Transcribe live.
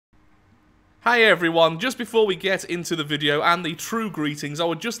Hey everyone, just before we get into the video and the true greetings, I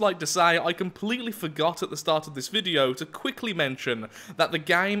would just like to say I completely forgot at the start of this video to quickly mention that the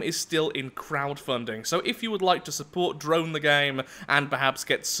game is still in crowdfunding. So if you would like to support D.R.O.N.E the game and perhaps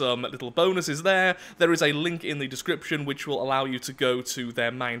get some little bonuses there is a link in the description which will allow you to go to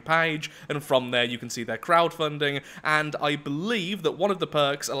their main page, and from there you can see their crowdfunding, and I believe that one of the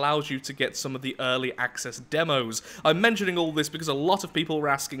perks allows you to get some of the early access demos. I'm mentioning all this because a lot of people were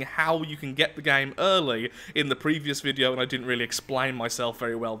asking how you can get the game early in the previous video, and I didn't really explain myself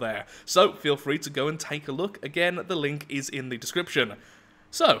very well there. So feel free to go and take a look. Again, the link is in the description.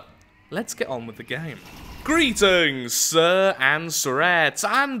 So, let's get on with the game. Greetings, sir and sirettes,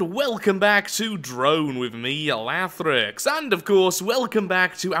 and welcome back to D.R.O.N.E with me, Lair, and of course, welcome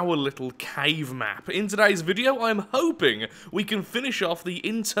back to our little cave map. In today's video, I'm hoping we can finish off the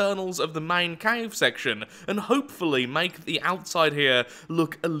internals of the main cave section, and hopefully make the outside here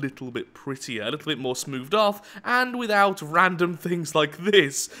look a little bit prettier, a little bit more smoothed off, and without random things like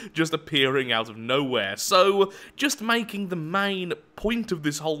this just appearing out of nowhere. So, just making the main point of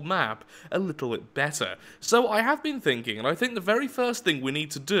this whole map a little bit better. So I have been thinking, and I think the very first thing we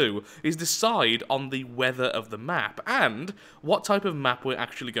need to do is decide on the weather of the map and what type of map we're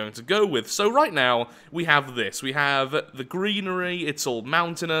actually going to go with. So right now we have this. We have the greenery, it's all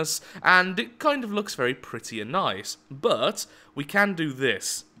mountainous, and it kind of looks very pretty and nice. But we can do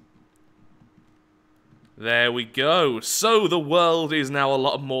this. There we go. So the world is now a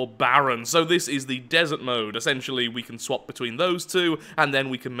lot more barren. So this is the desert mode. Essentially, we can swap between those two, and then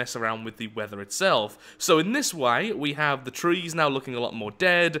we can mess around with the weather itself. So in this way, we have the trees now looking a lot more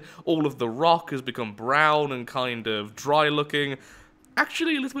dead. All of the rock has become brown and kind of dry looking.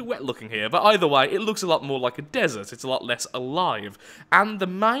 Actually, a little bit wet looking here, but either way, it looks a lot more like a desert. It's a lot less alive. And the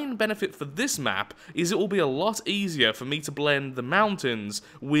main benefit for this map is it will be a lot easier for me to blend the mountains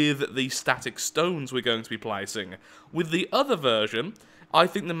with the static stones we're going to be placing. With the other version, I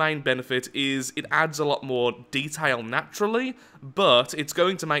think the main benefit is it adds a lot more detail naturally, but it's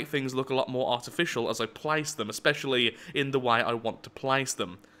going to make things look a lot more artificial as I place them, especially in the way I want to place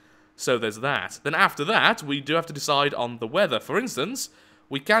them. So there's that. Then after that, we do have to decide on the weather. For instance,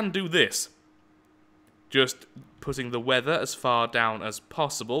 we can do this. Just putting the weather as far down as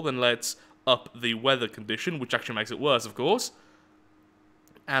possible. Then let's up the weather condition, which actually makes it worse, of course.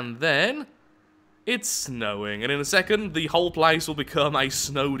 And then it's snowing. And in a second, the whole place will become a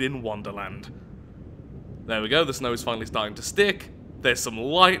snowed-in wonderland. There we go. The snow is finally starting to stick. There's some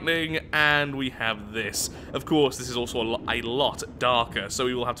lightning, and we have this. Of course, this is also a lot darker, so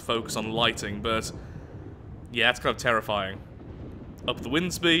we will have to focus on lighting, but yeah, it's kind of terrifying. Up the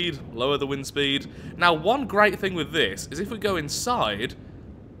wind speed, lower the wind speed. Now, one great thing with this is if we go inside,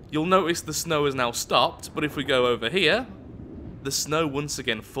 you'll notice the snow has now stopped, but if we go over here, the snow once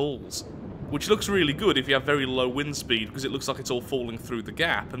again falls. Which looks really good if you have very low wind speed, because it looks like it's all falling through the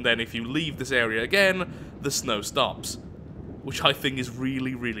gap, and then if you leave this area again, the snow stops. Which I think is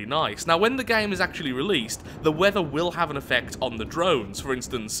really, really nice. Now, when the game is actually released, the weather will have an effect on the drones. For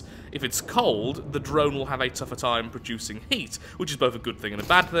instance, if it's cold, the drone will have a tougher time producing heat, which is both a good thing and a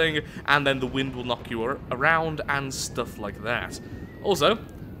bad thing, and then the wind will knock you around and stuff like that. Also,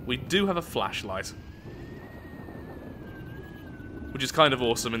 we do have a flashlight, which is kind of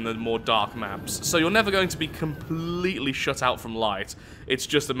awesome in the more dark maps. So you're never going to be completely shut out from light. It's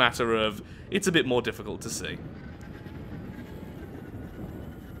just a matter of, it's a bit more difficult to see.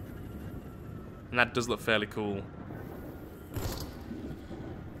 And that does look fairly cool.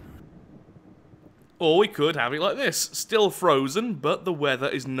 Or we could have it like this. Still frozen, but the weather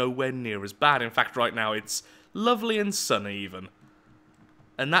is nowhere near as bad. In fact, right now it's lovely and sunny even.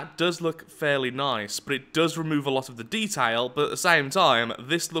 And that does look fairly nice, but it does remove a lot of the detail, but at the same time,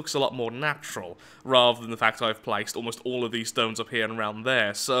 this looks a lot more natural, rather than the fact I've placed almost all of these stones up here and around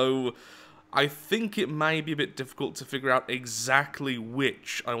there. So I think it may be a bit difficult to figure out exactly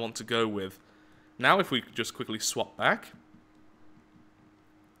which I want to go with. Now, if we could just quickly swap back.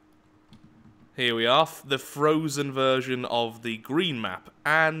 Here we are, the frozen version of the green map.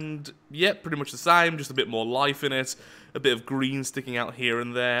 And, yeah, pretty much the same, just a bit more life in it. A bit of green sticking out here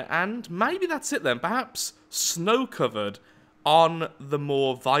and there. And maybe that's it then. Perhaps snow-covered on the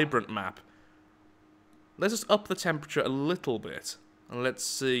more vibrant map. Let's just up the temperature a little bit. And let's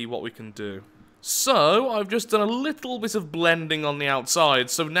see what we can do. So, I've just done a little bit of blending on the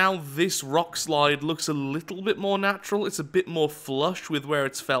outside, so now this rock slide looks a little bit more natural, it's a bit more flush with where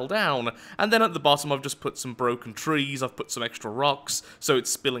it's fell down, and then at the bottom I've just put some broken trees, I've put some extra rocks, so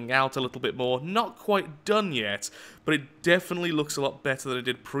it's spilling out a little bit more. Not quite done yet, but it definitely looks a lot better than it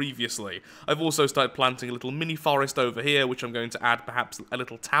did previously. I've also started planting a little mini forest over here, which I'm going to add perhaps a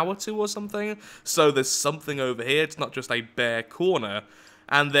little tower to or something, so there's something over here, it's not just a bare corner.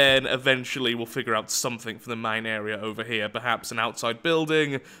 And then eventually we'll figure out something for the main area over here. Perhaps an outside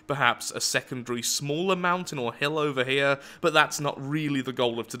building, perhaps a secondary smaller mountain or hill over here. But that's not really the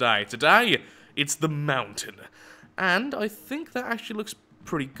goal of today. Today, it's the mountain. And I think that actually looks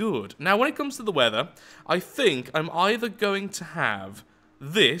pretty good. Now, when it comes to the weather, I think I'm either going to have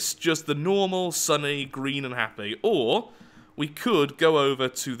this, just the normal, sunny, green and happy, or we could go over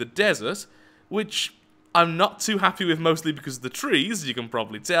to the desert, which I'm not too happy with, mostly because of the trees, you can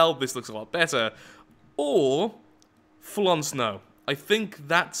probably tell, this looks a lot better, or full-on snow. I think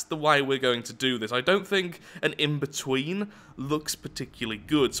that's the way we're going to do this. I don't think an in-between looks particularly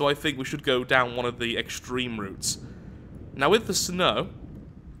good, so I think we should go down one of the extreme routes. Now with the snow,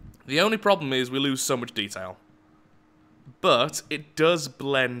 the only problem is we lose so much detail. But it does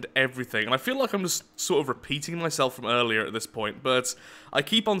blend everything, and I feel like I'm just sort of repeating myself from earlier at this point, but I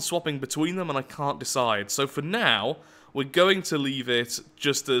keep on swapping between them and I can't decide. So for now, we're going to leave it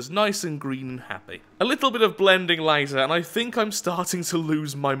just as nice and green and happy. A little bit of blending later, and I think I'm starting to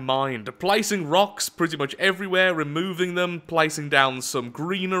lose my mind. Placing rocks pretty much everywhere, removing them, placing down some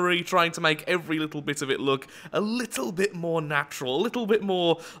greenery, trying to make every little bit of it look a little bit more natural, a little bit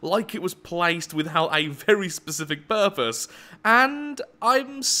more like it was placed with a very specific purpose. And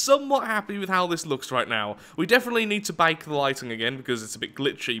I'm somewhat happy with how this looks right now. We definitely need to bake the lighting again because it's a bit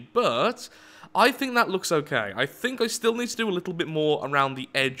glitchy, but I think that looks okay. I think I still need to do a little bit more around the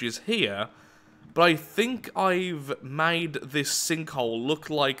edges here, but I think I've made this sinkhole look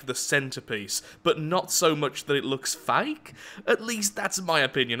like the centerpiece, but not so much that it looks fake. At least that's my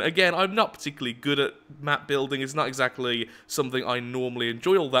opinion. Again, I'm not particularly good at map building. It's not exactly something I normally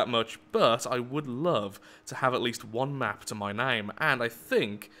enjoy all that much, but I would love to have at least one map to my name, and I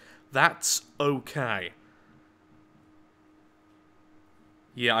think that's okay.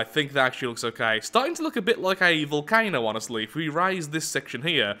 Yeah, I think that actually looks okay. Starting to look a bit like a volcano, honestly. If we raise this section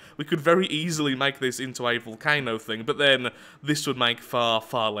here, we could very easily make this into a volcano thing, but then this would make far,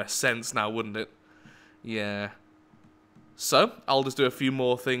 far less sense now, wouldn't it? Yeah. So, I'll just do a few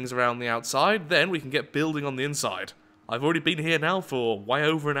more things around the outside, then we can get building on the inside. I've already been here now for way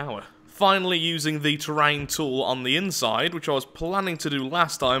over an hour. Finally using the terrain tool on the inside, which I was planning to do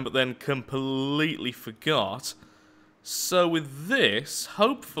last time, but then completely forgot. So with this,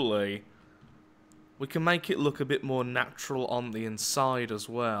 hopefully, we can make it look a bit more natural on the inside as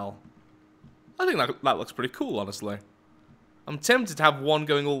well. I think that looks pretty cool, honestly. I'm tempted to have one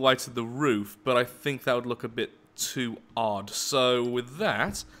going all the way to the roof, but I think that would look a bit too odd. So with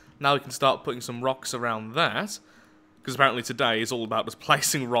that, now we can start putting some rocks around that, because apparently today is all about just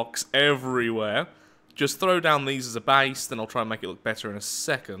placing rocks everywhere. Just throw down these as a base, then I'll try and make it look better in a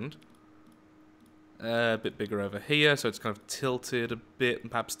second. A bit bigger over here, so it's kind of tilted a bit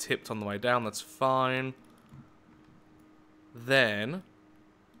and perhaps tipped on the way down, that's fine. Then,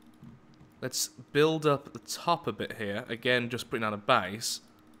 let's build up at the top a bit here. Again, just putting down a base.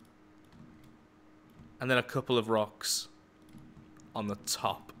 And then a couple of rocks on the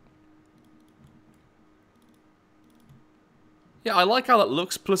top. Yeah, I like how that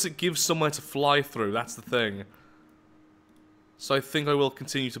looks, plus it gives somewhere to fly through, that's the thing. So I think I will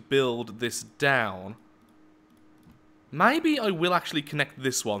continue to build this down. Maybe I will actually connect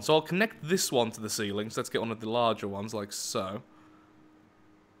this one. So I'll connect this one to the ceiling. So let's get one of the larger ones, like so.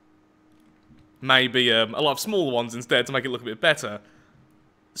 Maybe a lot of smaller ones instead to make it look a bit better.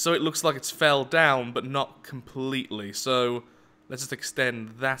 So it looks like it's fell down, but not completely. So let's just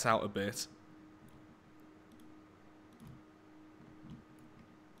extend that out a bit.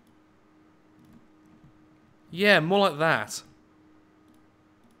 Yeah, more like that.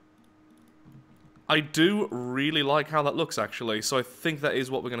 I do really like how that looks, actually, so I think that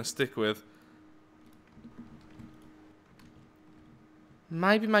is what we're going to stick with.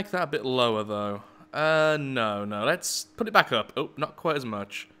 Maybe make that a bit lower, though. No, let's put it back up. Oh, not quite as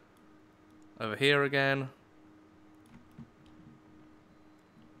much. Over here again.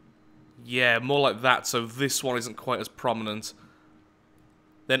 Yeah, more like that, so this one isn't quite as prominent.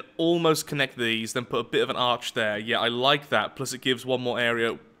 Then almost connect these, then put a bit of an arch there. Yeah, I like that, plus it gives one more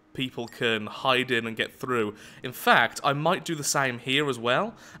area people can hide in and get through. In fact, I might do the same here as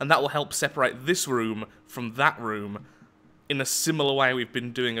well, and that will help separate this room from that room in a similar way we've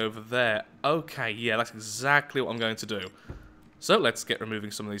been doing over there. Okay, yeah, that's exactly what I'm going to do. So let's get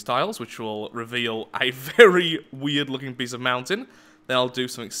removing some of these tiles, which will reveal a very weird-looking piece of mountain. Then I'll do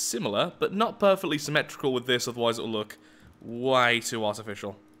something similar, but not perfectly symmetrical with this, otherwise it'll look way too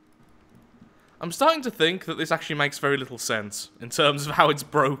artificial. I'm starting to think that this actually makes very little sense in terms of how it's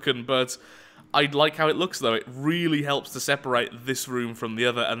broken, but I like how it looks, though. It really helps to separate this room from the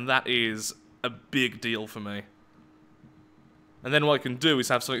other, and that is a big deal for me. And then what I can do is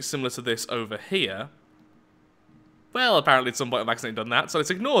have something similar to this over here. Well, apparently at some point I've accidentally done that, so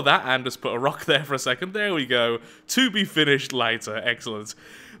let's ignore that and just put a rock there for a second. There we go. To be finished later. Excellent.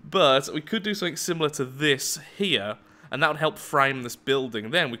 But we could do something similar to this here, and that would help frame this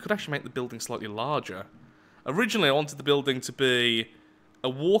building. Then we could actually make the building slightly larger. Originally, I wanted the building to be a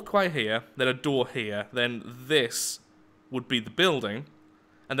walkway here, then a door here, then this would be the building,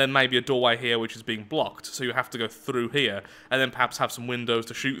 and then maybe a doorway here which is being blocked, so you have to go through here, and then perhaps have some windows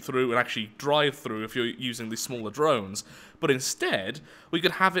to shoot through and actually drive through if you're using these smaller drones. But instead, we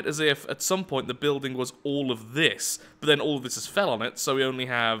could have it as if at some point the building was all of this, but then all of this has fell on it, so we only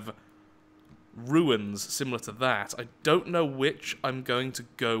have ruins similar to that. I don't know which I'm going to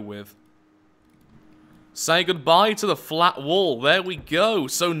go with. Say goodbye to the flat wall. There we go.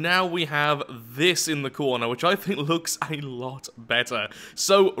 So now we have this in the corner, which I think looks a lot better.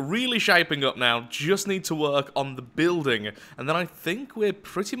 So really shaping up now. Just need to work on the building. And then I think we're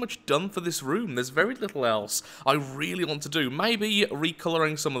pretty much done for this room. There's very little else I really want to do. Maybe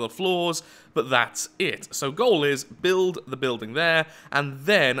recoloring some of the floors, but that's it. So goal is build the building there, and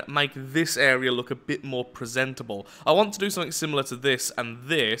then make this area look a bit more presentable. I want to do something similar to this and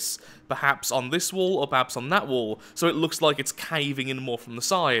this, perhaps on this wall or perhaps on that wall, so it looks like it's caving in more from the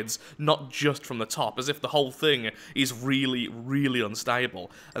sides, not just from the top, as if the whole thing is really, really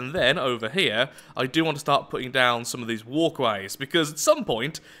unstable. And then over here, I do want to start putting down some of these walkways, because at some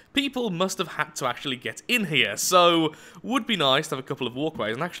point, people must have had to actually get in here, so would be nice to have a couple of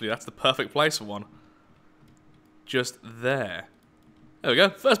walkways, and actually that's the perfect place for one. Just there. There we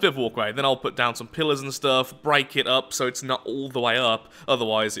go, first bit of walkway, then I'll put down some pillars and stuff, break it up so it's not all the way up,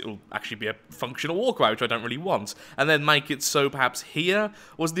 otherwise it'll actually be a functional walkway, which I don't really want. And then make it so perhaps here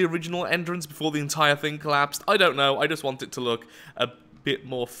was the original entrance before the entire thing collapsed. I don't know, I just want it to look a bit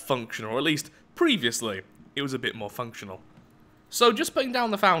more functional, or at least previously it was a bit more functional. So just putting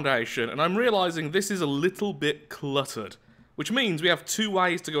down the foundation, and I'm realising this is a little bit cluttered, which means we have two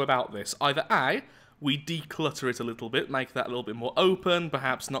ways to go about this. Either A, we declutter it a little bit, make that a little bit more open,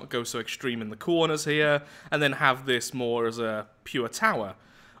 perhaps not go so extreme in the corners here, and then have this more as a pure tower.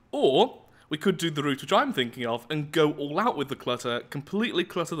 Or we could do the route which I'm thinking of and go all out with the clutter, completely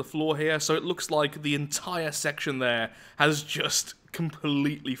clutter the floor here so it looks like the entire section there has just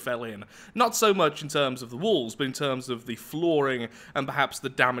completely fell in. Not so much in terms of the walls, but in terms of the flooring and perhaps the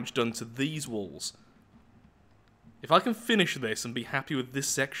damage done to these walls. If I can finish this and be happy with this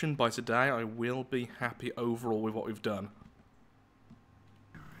section by today, I will be happy overall with what we've done.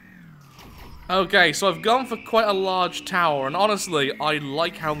 Okay, so I've gone for quite a large tower, and honestly, I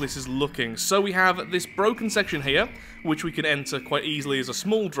like how this is looking. So we have this broken section here, which we can enter quite easily as a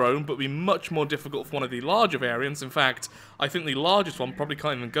small drone, but be much more difficult for one of the larger variants. In fact, I think the largest one probably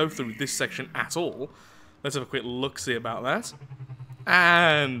can't even go through this section at all. Let's have a quick look-see about that.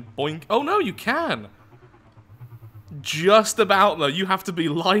 And boink. Oh no, you can! Just about, though. You have to be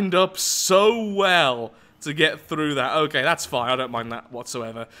lined up so well to get through that. Okay, that's fine. I don't mind that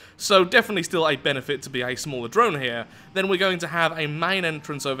whatsoever. So definitely still a benefit to be a smaller drone here. Then we're going to have a main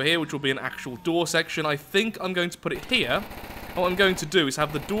entrance over here, which will be an actual door section. I think I'm going to put it here. What I'm going to do is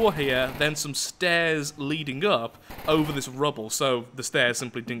have the door here, then some stairs leading up over this rubble, so the stairs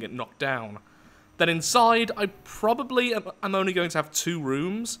simply didn't get knocked down. Then inside, I probably am only going to have two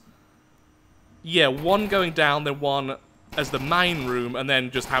rooms. Yeah, one going down, then one as the main room, and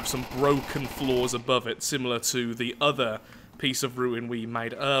then just have some broken floors above it, similar to the other piece of ruin we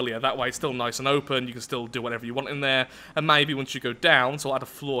made earlier. That way it's still nice and open, you can still do whatever you want in there, and maybe once you go down, so I'll add a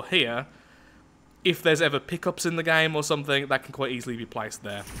floor here, if there's ever pickups in the game or something, that can quite easily be placed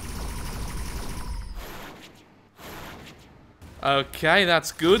there. Okay,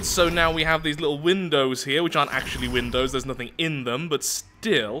 that's good. So now we have these little windows here, which aren't actually windows, there's nothing in them, but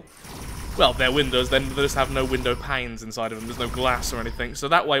still... Well, they're windows, then they just have no window panes inside of them, there's no glass or anything, so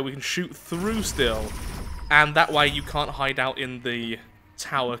that way we can shoot through still, and that way you can't hide out in the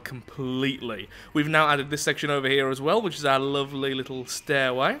tower completely. We've now added this section over here as well, which is our lovely little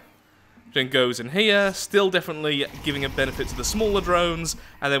stairway. Then goes in here, still definitely giving a benefit to the smaller drones,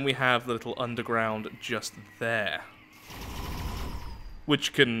 and then we have the little underground just there.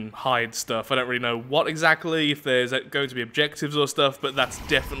 which can hide stuff. I don't really know what exactly, if there's going to be objectives or stuff, but that's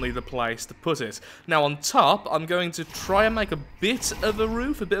definitely the place to put it. Now on top, I'm going to try and make a bit of a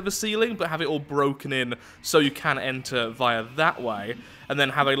roof, a bit of a ceiling, but have it all broken in so you can enter via that way, and then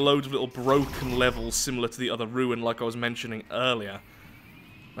have a load of little broken levels similar to the other ruin like I was mentioning earlier.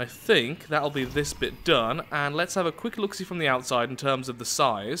 I think that'll be this bit done, and let's have a quick look-see from the outside in terms of the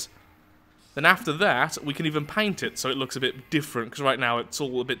size. Then after that, we can even paint it so it looks a bit different, because right now it's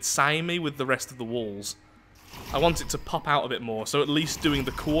all a bit samey with the rest of the walls. I want it to pop out a bit more, so at least doing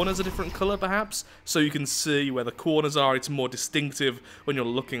the corners a different colour perhaps, so you can see where the corners are, it's more distinctive when you're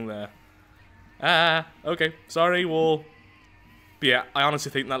looking there. Okay, sorry wall. But yeah, I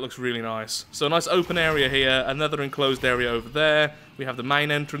honestly think that looks really nice. So a nice open area here, another enclosed area over there, we have the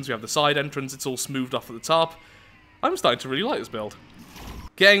main entrance, we have the side entrance, it's all smoothed off at the top. I'm starting to really like this build.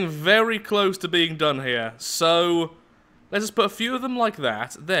 Getting very close to being done here, so let's just put a few of them like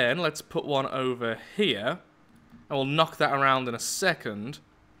that, then let's put one over here, and we'll knock that around in a second.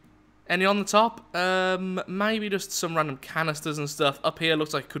 Any on the top? Maybe just some random canisters and stuff. Up here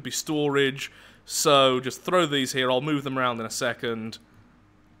looks like it could be storage, so just throw these here, I'll move them around in a second.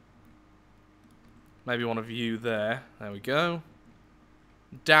 Maybe one of you there, there we go.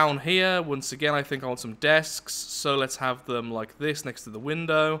 Down here, once again, I think I want some desks, so let's have them like this next to the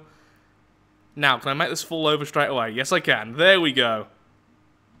window. Now, can I make this fall over straight away? Yes, I can. There we go.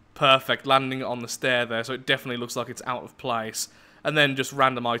 Perfect, landing on the stair there, so it definitely looks like it's out of place. And then just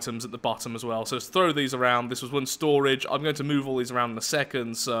random items at the bottom as well. So let's throw these around. This was one storage. I'm going to move all these around in a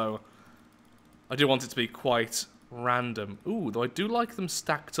second, so I do want it to be quite random. Ooh, though I do like them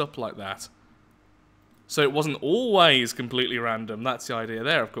stacked up like that. So it wasn't always completely random. That's the idea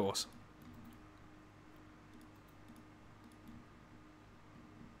there, of course.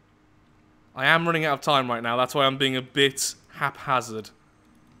 I am running out of time right now. That's why I'm being a bit haphazard.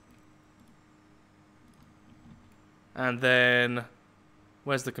 And then,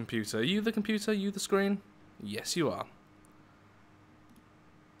 where's the computer? Are you the computer? Are you the screen? Yes, you are.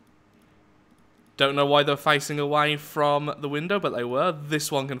 Don't know why they're facing away from the window, but they were.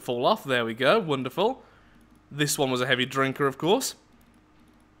 This one can fall off. There we go. Wonderful. This one was a heavy drinker, of course.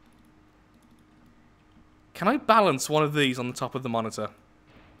 Can I balance one of these on the top of the monitor?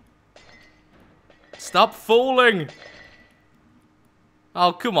 Stop falling!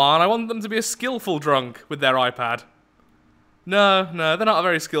 Oh, come on. I want them to be a skillful drunk with their iPad. No, they're not a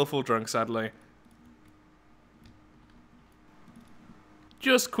very skillful drunk, sadly.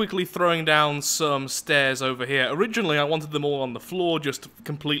 Just quickly throwing down some stairs over here. Originally, I wanted them all on the floor, just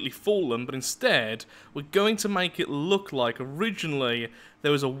completely fallen, but instead, we're going to make it look like originally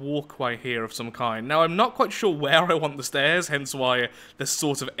there was a walkway here of some kind. Now, I'm not quite sure where I want the stairs, hence why they're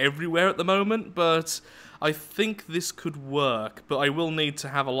sort of everywhere at the moment, but I think this could work, but I will need to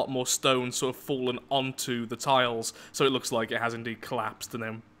have a lot more stone sort of fallen onto the tiles, so it looks like it has indeed collapsed and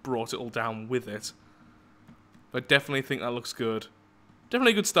then brought it all down with it. I definitely think that looks good.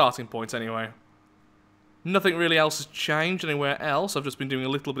 Definitely a good starting point, anyway. Nothing really else has changed anywhere else. I've just been doing a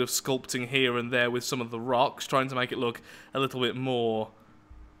little bit of sculpting here and there with some of the rocks, trying to make it look a little bit more,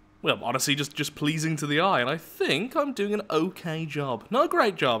 well, honestly, just pleasing to the eye. And I think I'm doing an okay job. Not a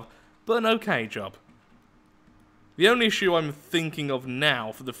great job, but an okay job. The only issue I'm thinking of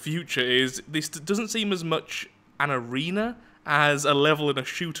now for the future is this doesn't seem as much an arena as a level in a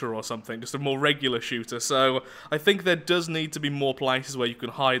shooter or something, just a more regular shooter, so I think there does need to be more places where you can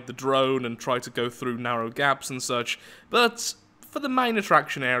hide the drone and try to go through narrow gaps and such, but for the main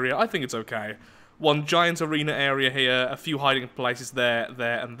attraction area, I think it's okay. One giant arena area here, a few hiding places there,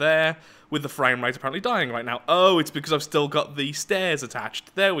 and there, with the frame rate apparently dying right now. Oh, it's because I've still got the stairs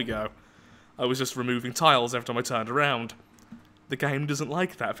attached. There we go. I was just removing tiles every time I turned around. The game doesn't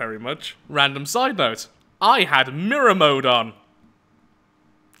like that very much. Random side note. I had mirror mode on.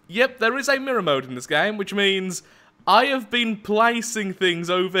 Yep, there is a mirror mode in this game, which means I have been placing things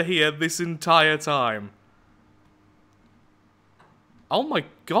over here this entire time. Oh my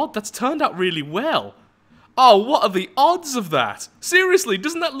god, that's turned out really well. Oh, what are the odds of that? Seriously,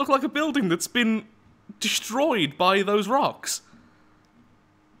 doesn't that look like a building that's been destroyed by those rocks?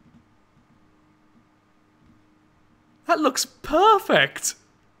 That looks perfect!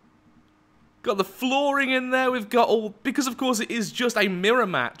 Got the flooring in there, we've got all... Because, of course, it is just a mirror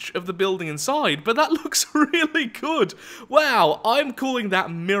match of the building inside, but that looks really good. Wow, I'm calling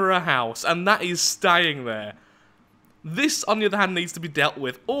that Mirror House, and that is staying there. This, on the other hand, needs to be dealt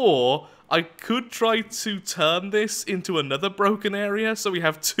with, or I could try to turn this into another broken area, so we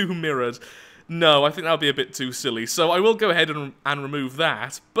have two mirrors. No, I think that would be a bit too silly, so I will go ahead and remove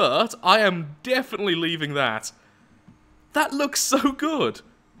that, but I am definitely leaving that. That looks so good.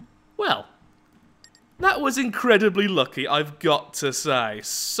 Well, that was incredibly lucky, I've got to say.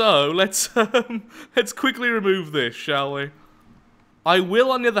 So, let's quickly remove this, shall we? I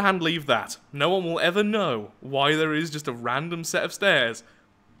will, on the other hand, leave that. No one will ever know why there is just a random set of stairs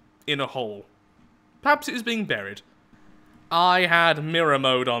in a hole. Perhaps it is being buried. I had mirror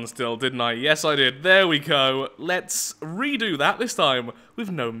mode on still, didn't I? Yes, I did. There we go. Let's redo that this time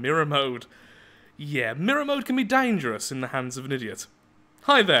with no mirror mode. Yeah, mirror mode can be dangerous in the hands of an idiot.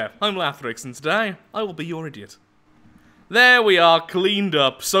 Hi there, I'm Lathrix, and today I will be your idiot. There we are, cleaned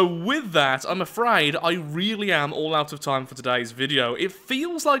up. So with that, I'm afraid I really am all out of time for today's video. It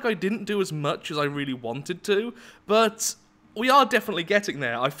feels like I didn't do as much as I really wanted to, but we are definitely getting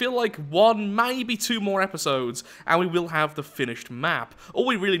there. I feel like 1, maybe 2 more episodes, and we will have the finished map. All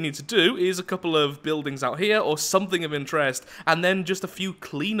we really need to do is a couple of buildings out here, or something of interest, and then just a few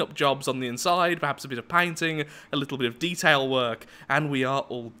cleanup jobs on the inside, perhaps a bit of painting, a little bit of detail work, and we are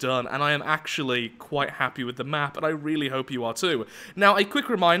all done. And I am actually quite happy with the map, and I really hope you are too. Now, a quick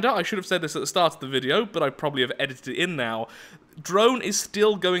reminder, I should have said this at the start of the video, but I probably have edited it in now. D.R.O.N.E is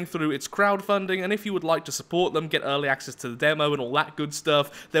still going through its crowdfunding, and if you would like to support them, get early access to the demo and all that good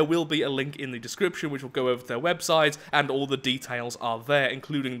stuff, there will be a link in the description which will go over to their website, and all the details are there,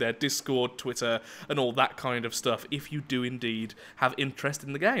 including their Discord, Twitter, and all that kind of stuff, if you do indeed have interest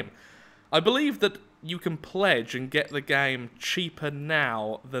in the game. I believe that you can pledge and get the game cheaper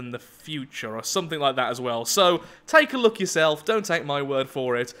now than the future, or something like that as well. So, take a look yourself, don't take my word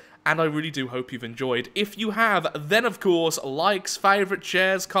for it, and I really do hope you've enjoyed. If you have, then of course, likes, favourites,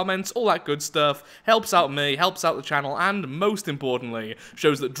 shares, comments, all that good stuff, helps out me, helps out the channel, and most importantly,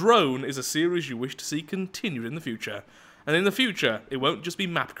 shows that D.R.O.N.E is a series you wish to see continued in the future. And in the future, it won't just be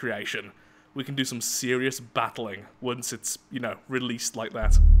map creation. We can do some serious battling once it's, you know, released like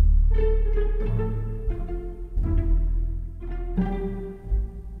that.